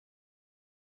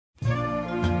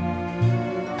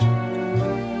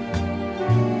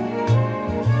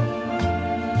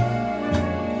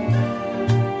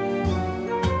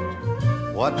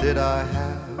What did I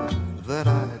have that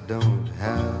I don't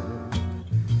have?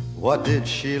 What did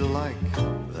she like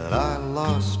that I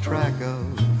lost track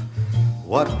of?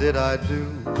 What did I do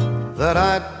that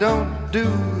I don't do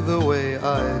the way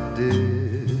I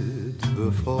did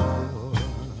before?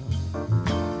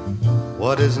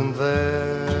 What isn't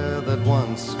there that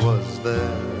once was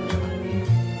there?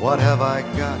 What have I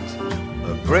got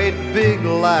a great big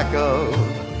lack of?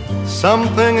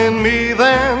 Something in me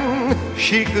then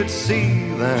she could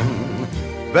see then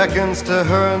beckons to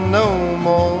her no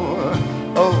more.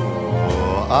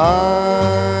 Oh,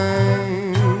 I'm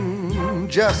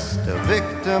just a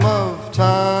victim of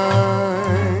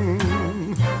time,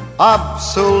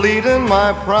 obsolete in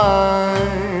my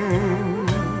prime,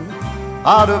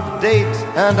 out of date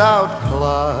and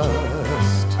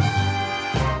outclassed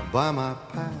by my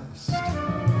past.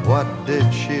 What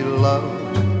did she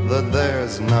love that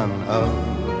there's none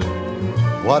of?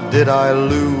 What did I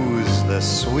lose the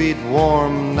sweet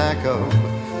warm knack of?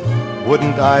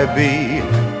 Wouldn't I be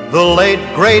the late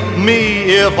great me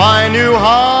if I knew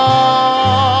how?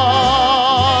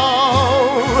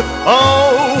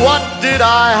 Oh, what did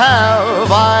I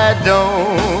have I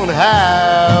don't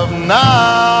have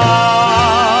now?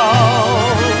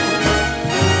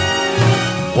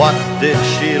 What did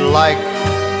she like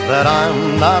that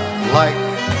I'm not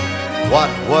like? What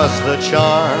was the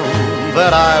charm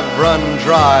that I've run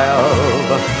dry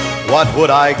of? What would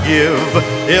I give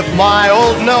if my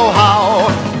old know-how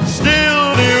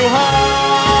still knew how?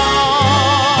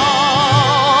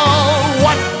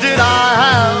 What did I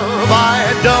have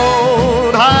I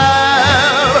don't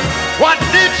have? What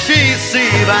did she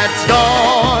see that's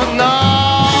gone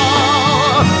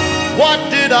now?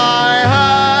 What did I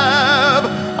have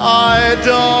I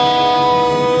don't